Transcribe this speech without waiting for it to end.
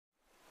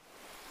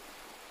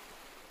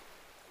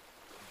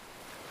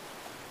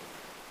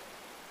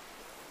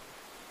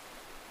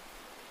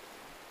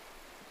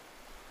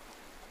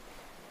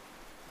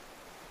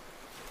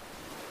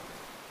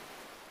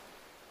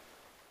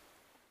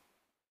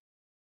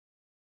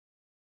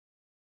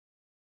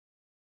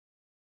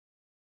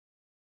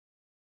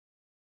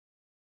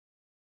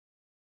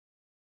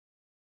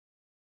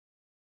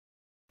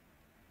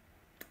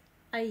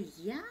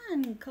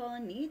Ayan,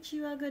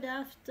 konnichiwa, good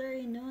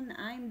afternoon.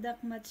 I'm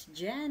Dakmats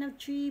Jen of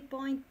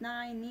 3.9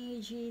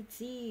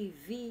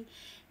 EGTV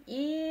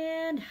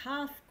and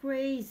Half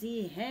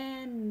Crazy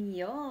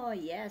Henyo.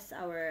 Yes,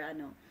 our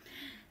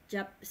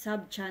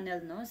sub-channel,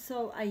 no?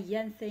 So,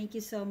 ayan, thank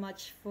you so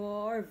much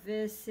for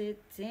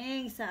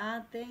visiting sa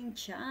ating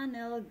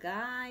channel,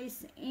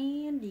 guys.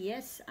 And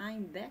yes,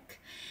 I'm back.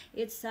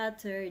 It's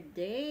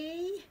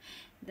Saturday.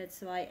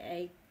 That's why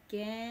I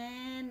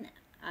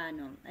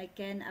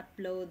can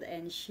upload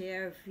and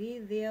share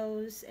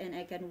videos and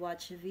I can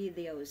watch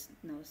videos,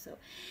 no? So,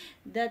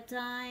 the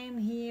time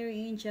here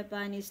in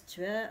Japan is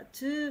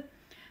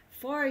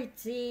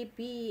 2:40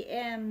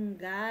 p.m.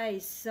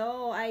 guys.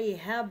 So I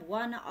have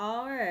 1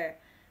 hour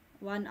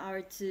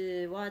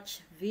to watch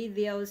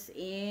videos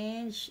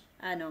in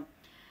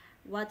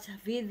watch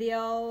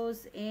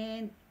videos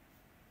and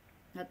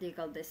what do you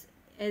call this,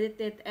 edit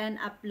it and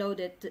upload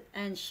it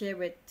and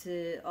share it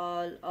to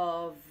all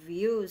of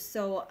you.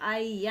 So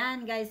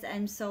ayan guys,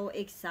 I'm so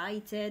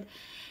excited.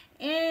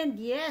 And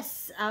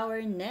yes,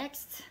 our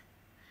next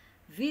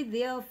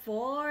video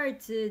for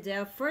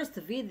today, first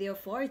video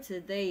for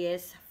today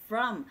is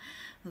from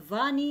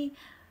Vanny,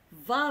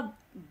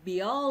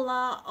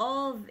 Vabiola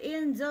of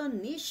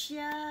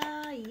Indonesia.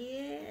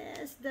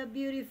 Yes, the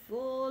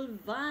beautiful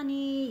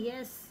Vanny.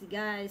 Yes,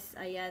 guys.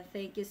 Ayan,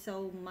 thank you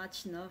so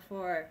much, no,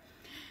 for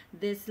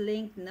this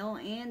link, no.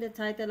 And the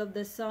title of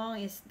the song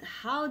is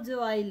How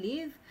Do I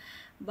Live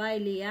by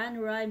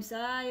LeAnn rhymes.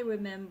 I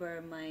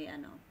remember my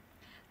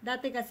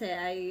dati kasi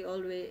I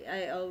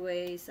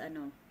always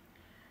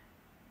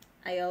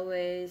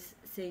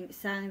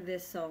sang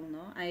this song,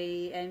 no.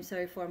 I'm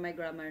sorry for my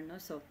grammar, no.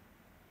 So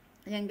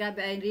ayan, gabi,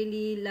 I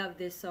really love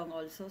this song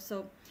also.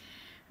 So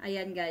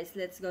ayan guys,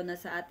 let's go na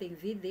sa ating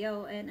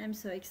video and I'm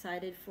so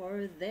excited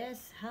for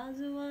this. How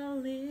do I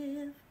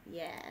live?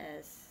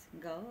 Yes,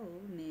 go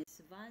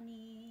Miss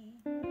Vanny.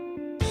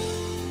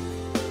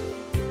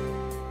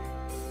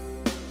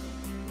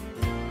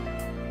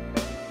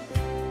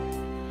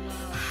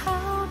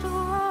 How do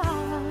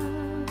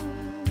I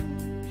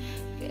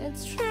get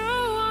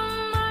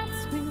through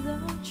nights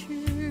without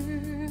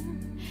you?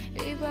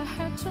 If I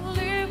had to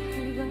live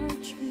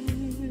without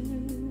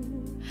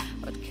you,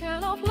 what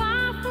kind of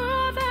life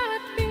would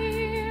that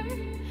be?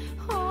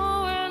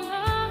 Oh, and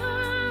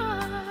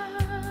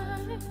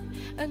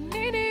I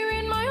need you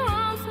in my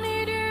arms,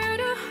 need you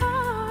to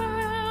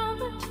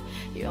hold.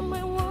 You're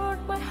my world,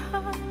 my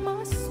heart,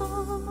 my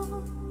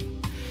soul.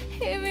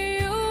 If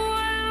you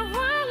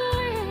ever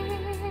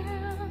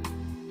leave,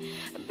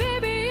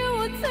 baby, you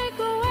would take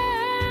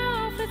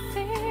away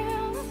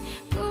everything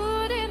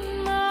good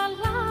in my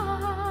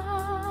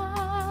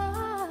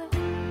life.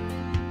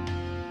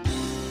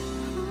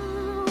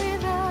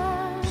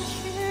 Without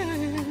you,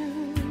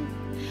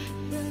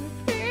 there'd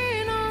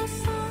be no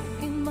sun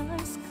in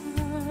my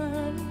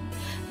sky.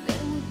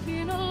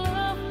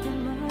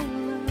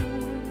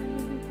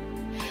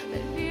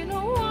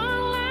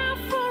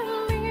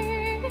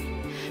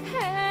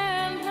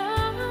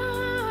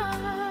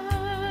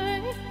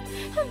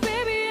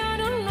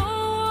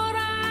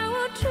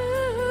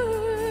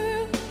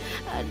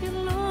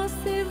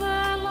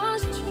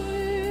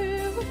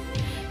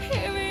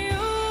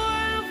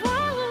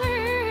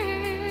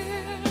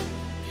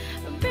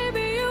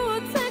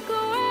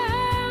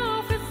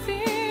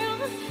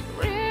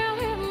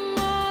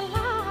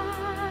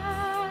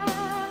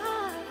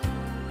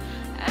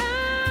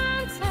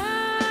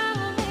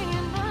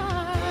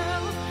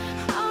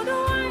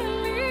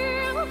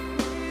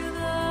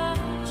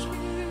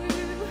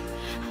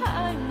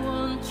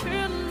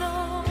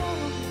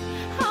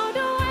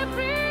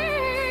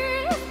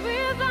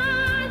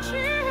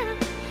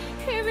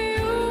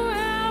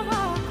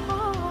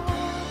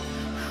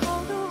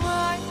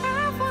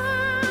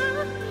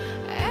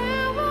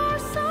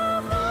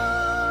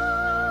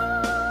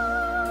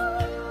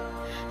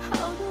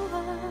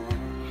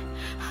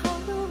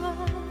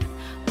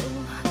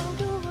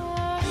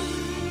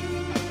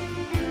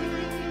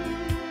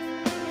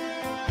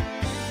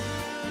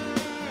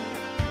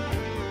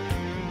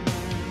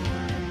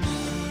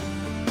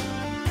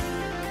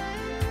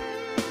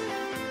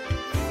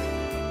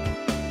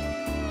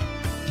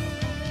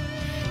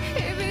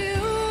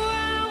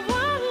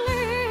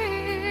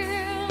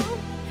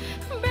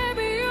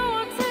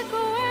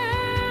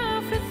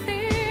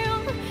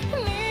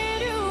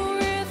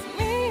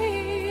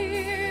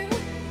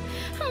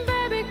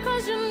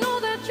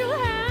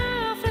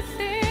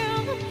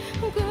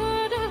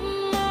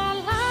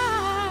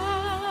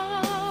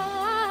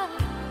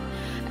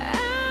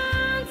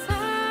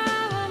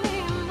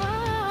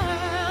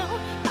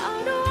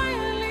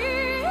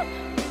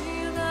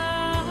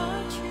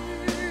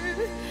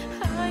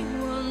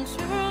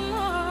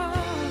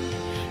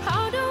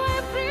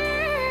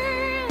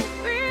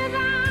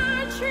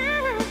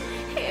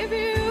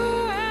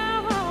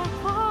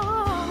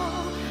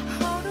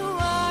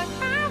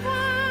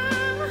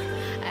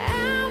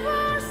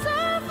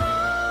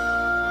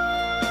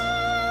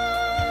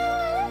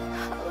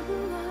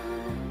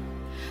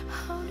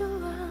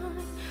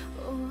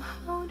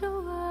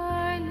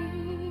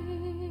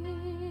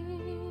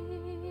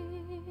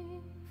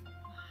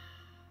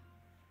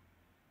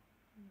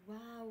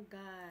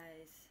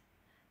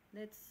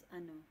 let's,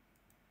 ano,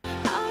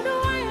 How do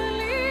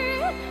I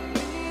live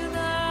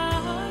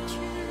without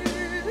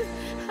you?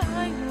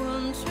 I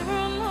want to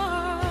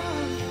know.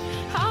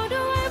 How do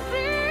I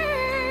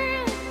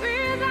breathe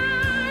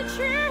without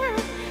you?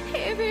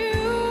 If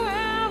you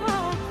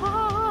ever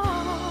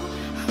call,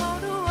 how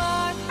do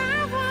I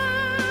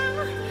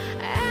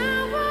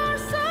ever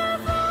survive?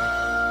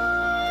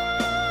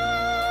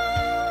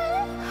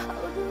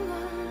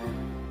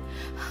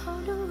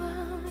 How do I,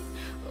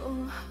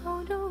 oh,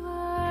 how do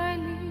I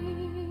live?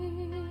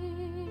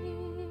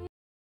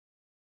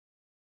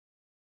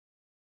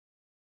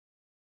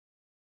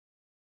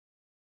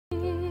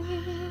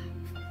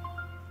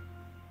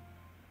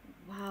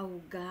 wow,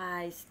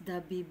 guys,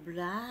 the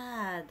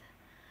blood.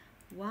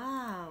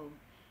 Wow.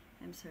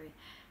 I'm sorry.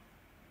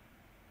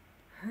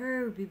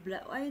 Her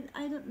blood.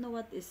 I don't know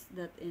what is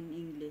that in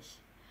English.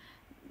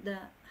 The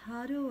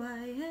how do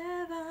I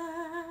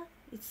ever,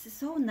 it's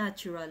so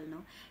natural,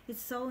 no,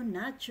 it's so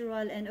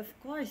natural, and of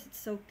course it's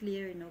so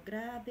clear, no,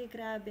 grabe,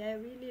 grabe, I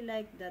really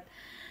like that.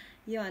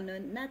 Yeah, no,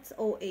 not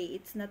OA,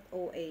 it's not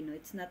OA, no,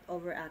 it's not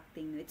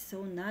overacting, no, it's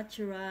so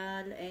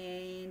natural,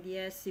 and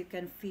yes, you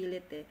can feel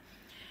it, eh.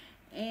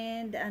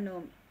 And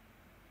ano,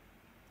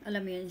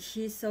 alam mo yun,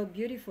 she's so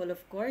beautiful,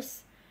 of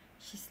course,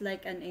 she's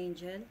like an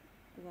angel.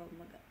 Wow,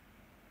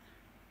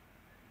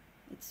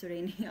 it's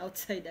raining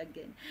outside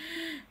again.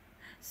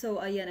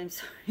 So, ayan, I'm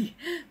sorry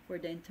for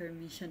the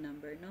intermission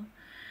number, no?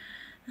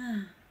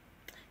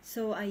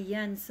 So,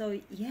 ayan.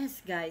 So,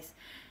 yes, guys.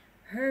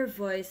 Her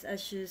voice,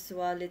 as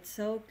usual, it's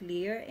so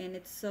clear and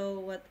it's so,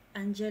 what,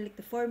 angelic.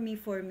 For me,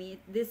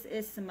 this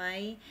is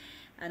my,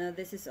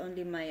 this is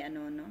only my,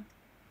 no?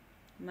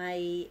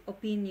 My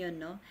opinion,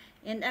 no?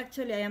 And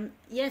actually,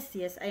 yes,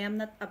 I am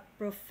not a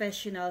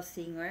professional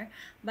singer,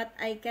 but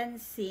I can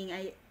sing.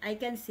 I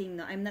can sing,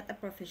 no? I'm not a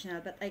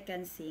professional, but I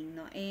can sing,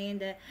 no?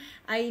 And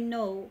I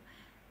know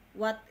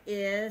what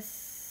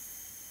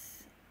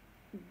is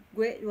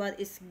great, what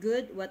is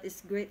good, what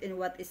is great, and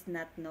what is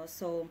not, no?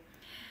 So,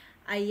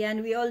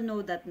 ayan, we all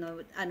know that,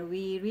 no, and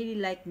we really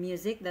like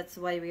music. That's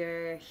why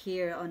we're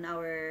here on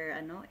our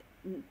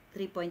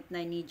 3.9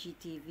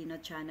 EGTV, no,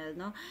 channel,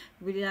 no.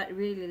 We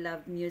really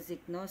love music,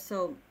 no.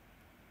 So,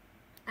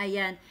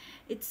 ayan,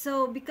 it's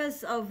so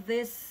because of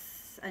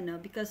this,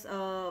 because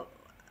of,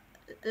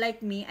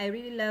 like me, I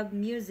really love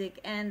music,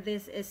 and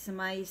this is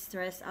my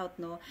stress out,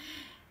 no.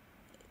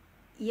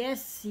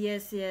 Yes.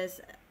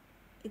 It's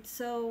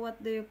so,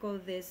 what do you call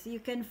this? You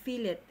can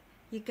feel it.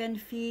 You can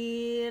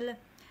feel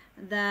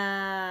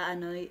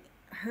the,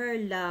 her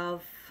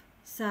love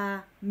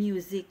sa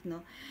music,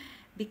 no?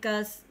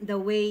 Because the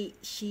way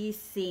she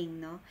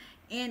sing, no?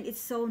 And it's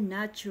so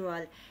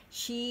natural.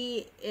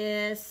 She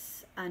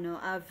is,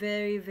 a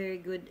very, very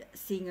good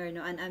singer,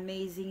 no? An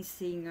amazing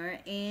singer.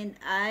 And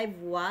I've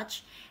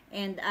watched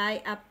and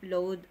I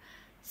upload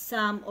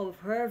some of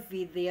her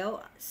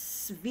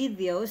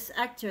videos.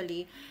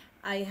 Actually,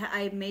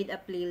 I made a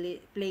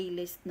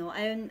playlist, no.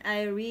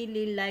 I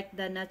really like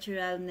the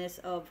naturalness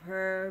of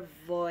her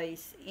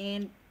voice,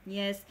 and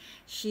yes,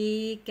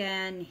 she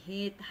can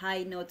hit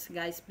high notes,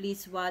 guys.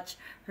 Please watch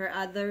her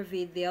other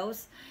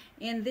videos.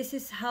 And this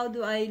is How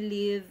Do I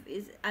Live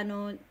is,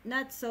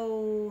 not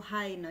so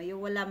high, no.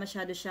 Yung wala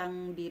masyado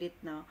siyang birit,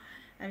 no.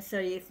 I'm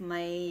sorry if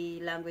my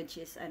language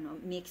is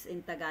mixed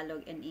in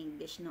Tagalog and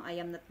English, no. I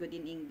am not good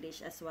in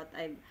English, as what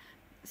I've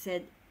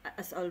said,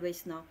 as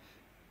always, no.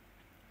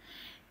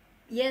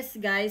 Yes,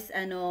 guys,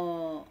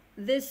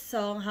 this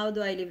song, How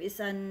Do I Live, is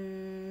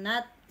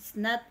it's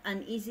not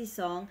an easy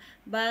song,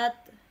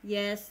 but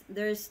yes,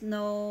 there's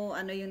no,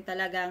 yung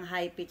talagang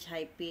high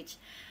pitch.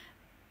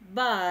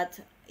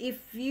 But,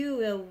 if you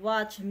will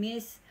watch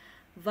Miss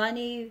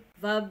Vanny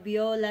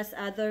Vabiola's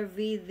other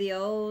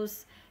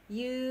videos,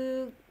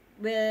 you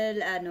will,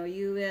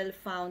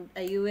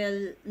 you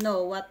will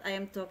know what I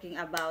am talking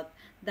about,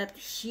 that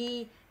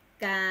she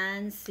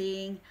can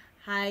sing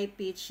high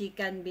pitch, she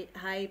can be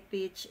high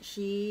pitch,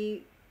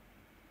 she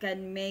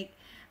can make,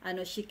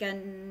 she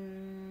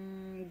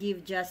can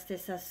give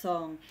justice a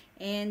song.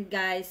 And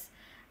guys,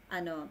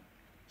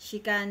 she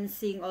can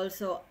sing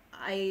also,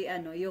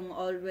 yung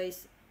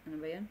always,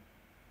 ba yun?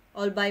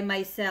 All by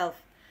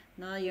Myself,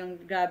 no, yung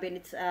grabe,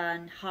 it's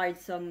a hard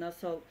song, no.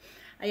 So,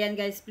 ayan,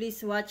 guys,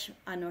 please watch,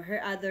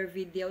 her other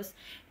videos.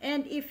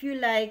 And if you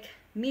like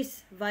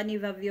Miss Vanny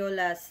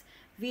Vabiola's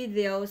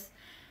videos,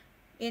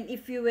 and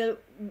if you will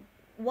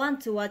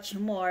want to watch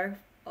more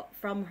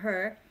from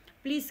her,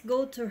 please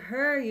go to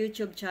her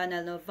YouTube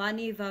channel, no,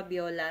 Vanny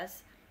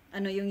Vabiola's,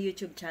 yung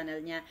YouTube channel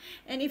niya.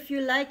 And if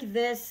you like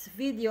this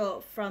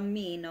video from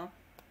me, no,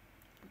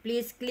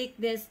 please click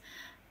this,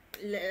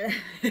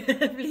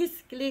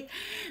 please click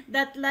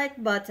that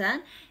like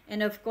button,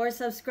 and of course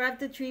subscribe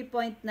to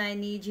 3.9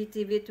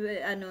 EGTV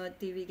to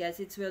TV, guys.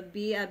 It will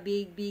be a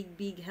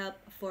big help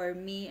for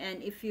me.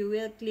 And if you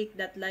will click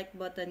that like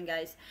button,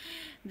 guys,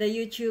 the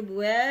YouTube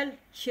will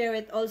share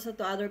it also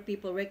to other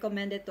people,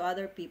 recommend it to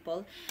other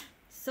people.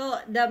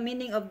 So the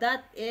meaning of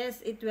that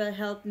is it will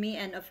help me,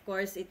 and of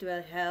course it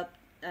will help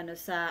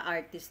sa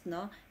artist,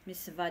 no,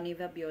 Miss Vanny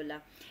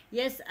Vabiola.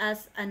 Yes,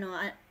 as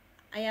I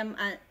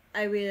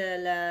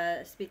will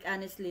speak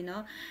honestly,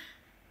 no.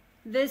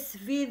 This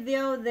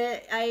video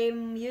that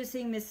I'm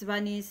using Miss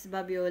Vanny's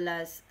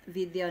Vabiola's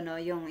video, no,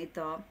 yung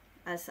ito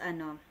as a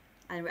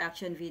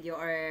reaction video,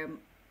 or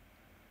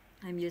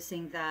I'm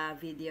using the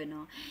video,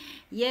 no.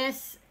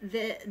 Yes,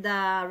 the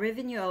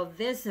revenue of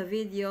this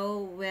video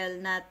will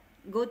not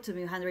go to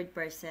me 100%,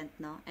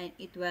 no, and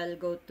it will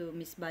go to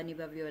Miss Vanny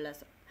Vabiola.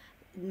 So,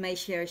 may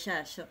share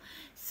siya.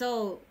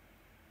 So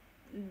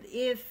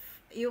if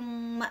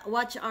yung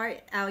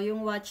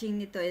watching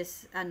nito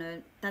is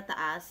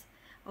tataas,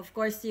 of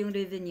course yung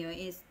revenue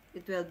is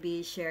it will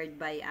be shared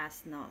by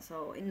us, no.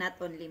 So not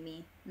only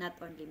me.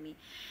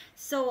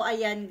 So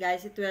ayan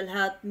guys, it will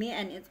help me,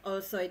 and it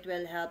will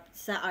help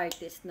sa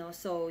artist, no.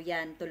 So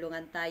yan,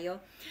 tulungan tayo.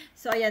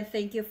 So ayan,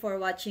 thank you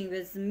for watching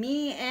with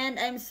me, and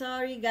I'm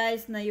sorry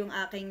guys na yung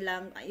aking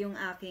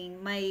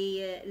my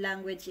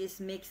language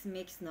is mix,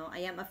 no.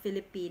 I am a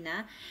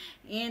Filipina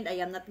and I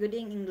am not good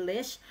in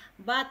English,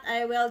 but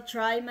I will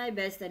try my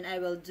best and I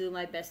will do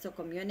my best to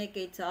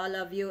communicate to all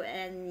of you,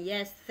 and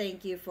yes,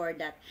 thank you for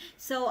that.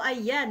 So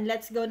ayan,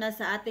 let's go na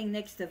sa ating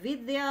next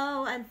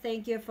video, and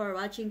thank you for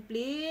watching.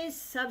 Please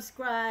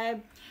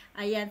subscribe.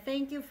 Ayan,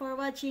 thank you for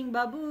watching.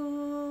 Babu.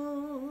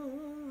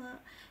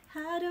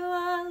 How do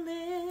I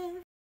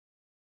live?